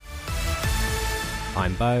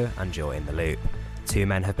I'm Beau, and you're in the loop. 2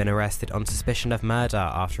 men have been arrested on suspicion of murder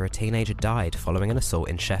after a teenager died following an assault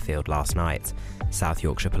in Sheffield last night. South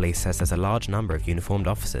Yorkshire Police says there's a large number of uniformed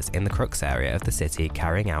officers in the Crooks area of the city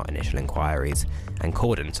carrying out initial inquiries, and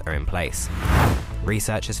cordons are in place.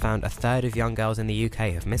 Research has found a third of young girls in the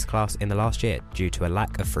UK have missed class in the last year due to a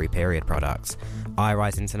lack of free period products.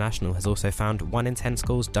 iRise International has also found 1 in 10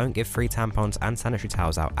 schools don't give free tampons and sanitary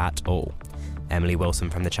towels out at all. Emily Wilson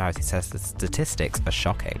from the charity says the statistics are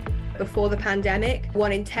shocking. Before the pandemic,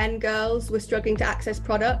 1 in 10 girls were struggling to access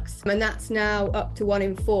products, and that's now up to 1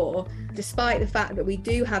 in 4. Despite the fact that we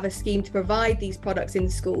do have a scheme to provide these products in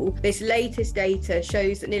school, this latest data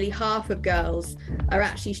shows that nearly half of girls are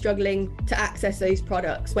actually struggling to access those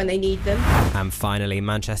products when they need them. And finally,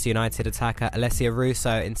 Manchester United attacker Alessia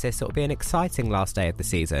Russo insists it will be an exciting last day of the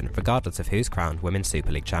season, regardless of who's crowned Women's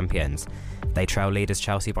Super League champions. They trail leaders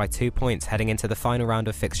Chelsea by 2 points heading into the final round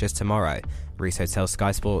of fixtures tomorrow. Russo tells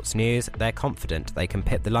Sky Sports News they're confident they can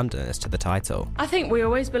pit the Londoners to the title. I think we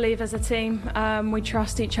always believe as a team, we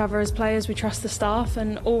trust each other as players, we trust the staff,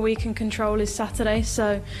 and all we can control is Saturday,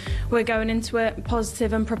 so we're going into it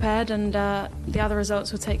positive and prepared, and the other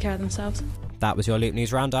results will take care of themselves. That was your Loop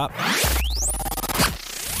News Roundup.